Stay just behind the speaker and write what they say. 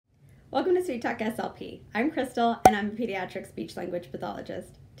Welcome to Sweet Talk SLP. I'm Krystle and I'm a pediatric speech-language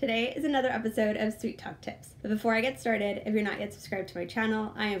pathologist. Today is another episode of Sweet Talk Tips. But before I get started, if you're not yet subscribed to my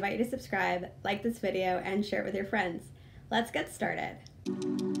channel, I invite you to subscribe, like this video, and share it with your friends. Let's get started.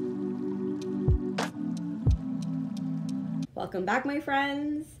 Welcome back, my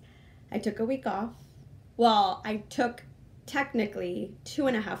friends. I took a week off. Well, I took technically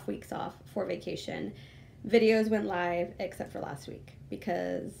 2.5 weeks off for vacation. Videos went live except for last week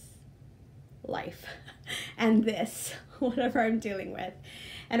because life and this, whatever I'm dealing with.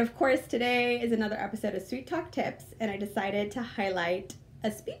 And of course, today is another episode of Sweet Talk Tips, and I decided to highlight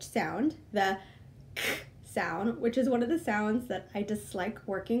a speech sound, the k sound, which is one of the sounds that I dislike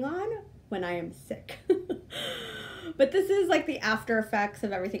working on when I am sick. But this is like the after effects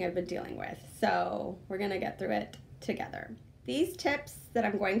of everything I've been dealing with, so we're gonna get through it together. These tips that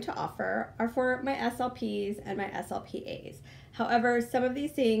I'm going to offer are for my SLPs and my SLPAs. However, some of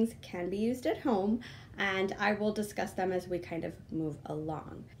these things can be used at home, and I will discuss them as we kind of move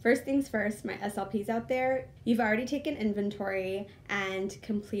along. First things first, my SLPs out there, you've already taken inventory and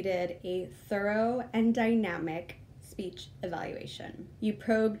completed a thorough and dynamic speech evaluation. You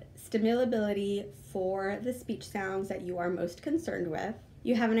probed stimulability for the speech sounds that you are most concerned with.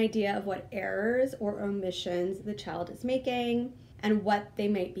 You have an idea of what errors or omissions the child is making and what they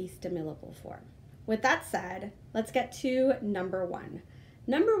might be stimulable for. With that said, let's get to number one.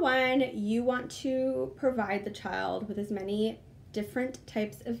 Number one, you want to provide the child with as many different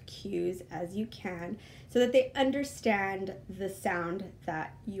types of cues as you can so that they understand the sound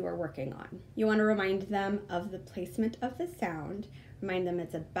that you are working on. You want to remind them of the placement of the sound, remind them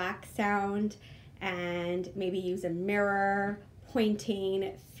it's a back sound, and maybe use a mirror,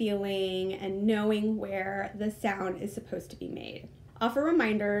 pointing, feeling, and knowing where the sound is supposed to be made. Offer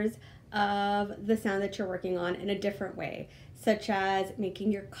reminders of the sound that you're working on in a different way, such as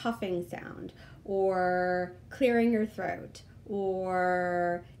making your coughing sound, or clearing your throat,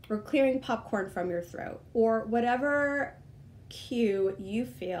 or clearing popcorn from your throat, or whatever cue you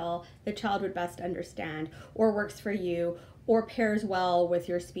feel the child would best understand, or works for you, or pairs well with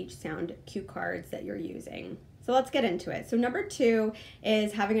your speech sound cue cards that you're using. So let's get into it. So number two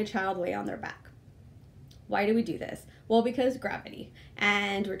is having a child lay on their back. Why do we do this? Well, because gravity.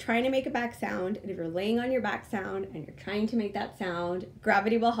 And we're trying to make a back sound, and if you're laying on your back sound and you're trying to make that sound,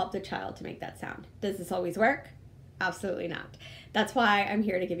 gravity will help the child to make that sound. Does this always work? Absolutely not. That's why I'm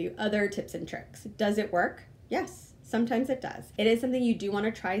here to give you other tips and tricks. Does it work? Yes, sometimes it does. It is something you do want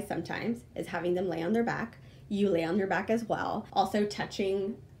to try sometimes, is having them lay on their back. You lay on their back as well, also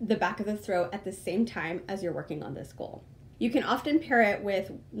touching the back of the throat at the same time as you're working on this goal. You can often pair it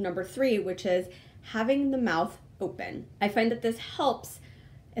with number three, which is having the mouth open. I find that this helps,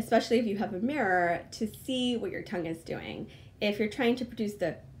 especially if you have a mirror, to see what your tongue is doing. If you're trying to produce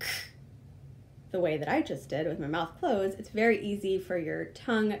the k the way that I just did with my mouth closed, it's very easy for your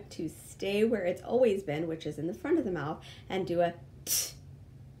tongue to stay where it's always been, which is in the front of the mouth, and do a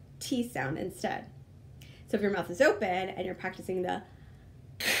t sound instead. So if your mouth is open and you're practicing the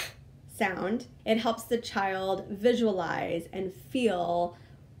sound, it helps the child visualize and feel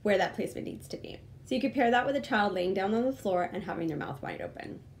where that placement needs to be. So you could pair that with a child laying down on the floor and having their mouth wide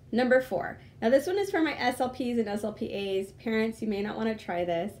open. Number four. Now this one is for my SLPs and SLPAs. Parents, you may not want to try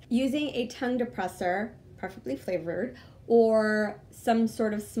this. Using a tongue depressor, preferably flavored, or some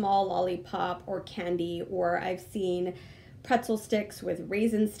sort of small lollipop or candy, or I've seen pretzel sticks with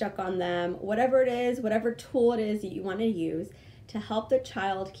raisins stuck on them, whatever it is, whatever tool it is that you want to use to help the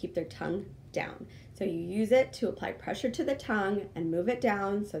child keep their tongue down. So you use it to apply pressure to the tongue and move it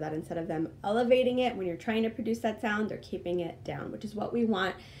down so that instead of them elevating it when you're trying to produce that sound, they're keeping it down, which is what we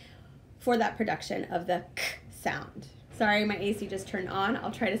want for that production of the k sound. Sorry, my AC just turned on.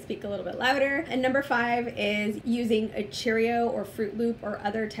 I'll try to speak a little bit louder. And number five is using a Cheerio or Fruit Loop or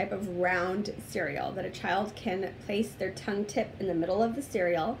other type of round cereal that a child can place their tongue tip in the middle of the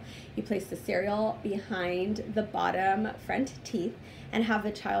cereal. You place the cereal behind the bottom front teeth and have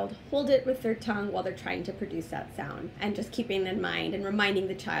the child hold it with their tongue while they're trying to produce that sound. And just keeping in mind and reminding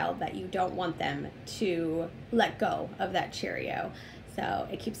the child that you don't want them to let go of that Cheerio. So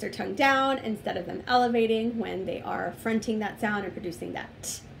it keeps their tongue down instead of them elevating when they are fronting that sound and producing that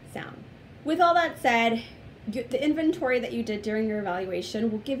t sound. With all that said, the inventory that you did during your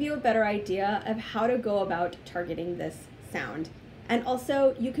evaluation will give you a better idea of how to go about targeting this sound. And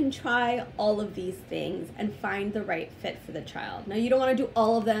also, you can try all of these things and find the right fit for the child. Now, you don't want to do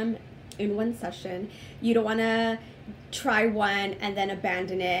all of them in one session. You don't want to try one and then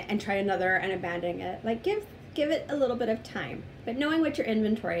abandon it and try another and abandon it. Like, give it a little bit of time. But knowing what your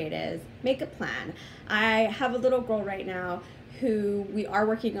inventory it is, make a plan. I have a little girl right now who we are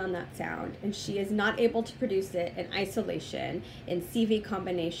working on that sound, and she is not able to produce it in isolation, in CV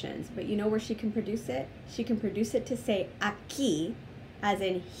combinations, but you know where she can produce it? She can produce it to say aquí, as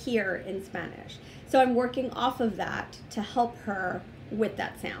in here in Spanish. So I'm working off of that to help her with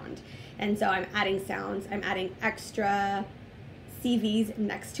that sound. And so I'm adding sounds, I'm adding extra CVs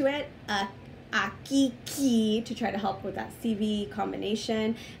next to it, aquí ki, to try to help with that CV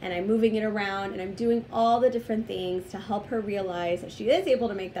combination, and I'm moving it around and I'm doing all the different things to help her realize that she is able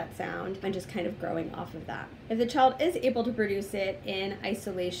to make that sound, and just kind of growing off of that. If the child is able to produce it in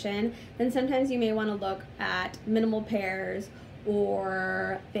isolation, then sometimes you may want to look at minimal pairs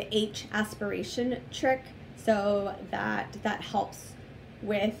or the H aspiration trick, so that helps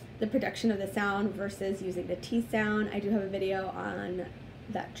with the production of the sound versus using the T sound. I do have a video on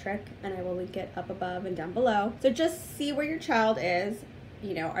that trick, and I will link it up above and down below. So just see where your child is.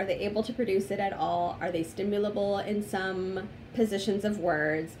 You know, are they able to produce it at all? Are they stimulable in some positions of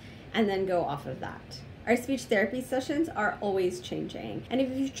words? And then go off of that. Our speech therapy sessions are always changing. And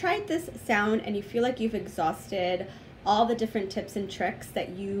if you've tried this sound and you feel like you've exhausted all the different tips and tricks that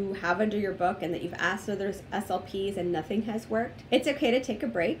you have under your book and that you've asked other SLPs and nothing has worked, it's okay to take a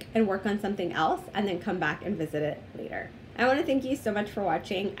break and work on something else and then come back and visit it later. I want to thank you so much for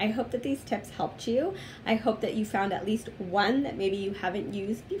watching. I hope that these tips helped you. I hope that you found at least one that maybe you haven't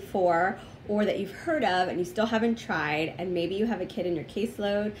used before, or that you've heard of and you still haven't tried, and maybe you have a kid in your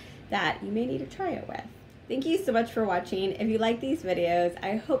caseload that you may need to try it with. Thank you so much for watching. If you like these videos,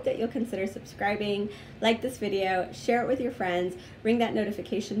 I hope that you'll consider subscribing, like this video, share it with your friends, ring that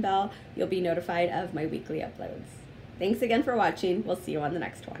notification bell. You'll be notified of my weekly uploads. Thanks again for watching. We'll see you on the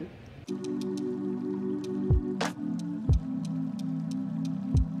next one.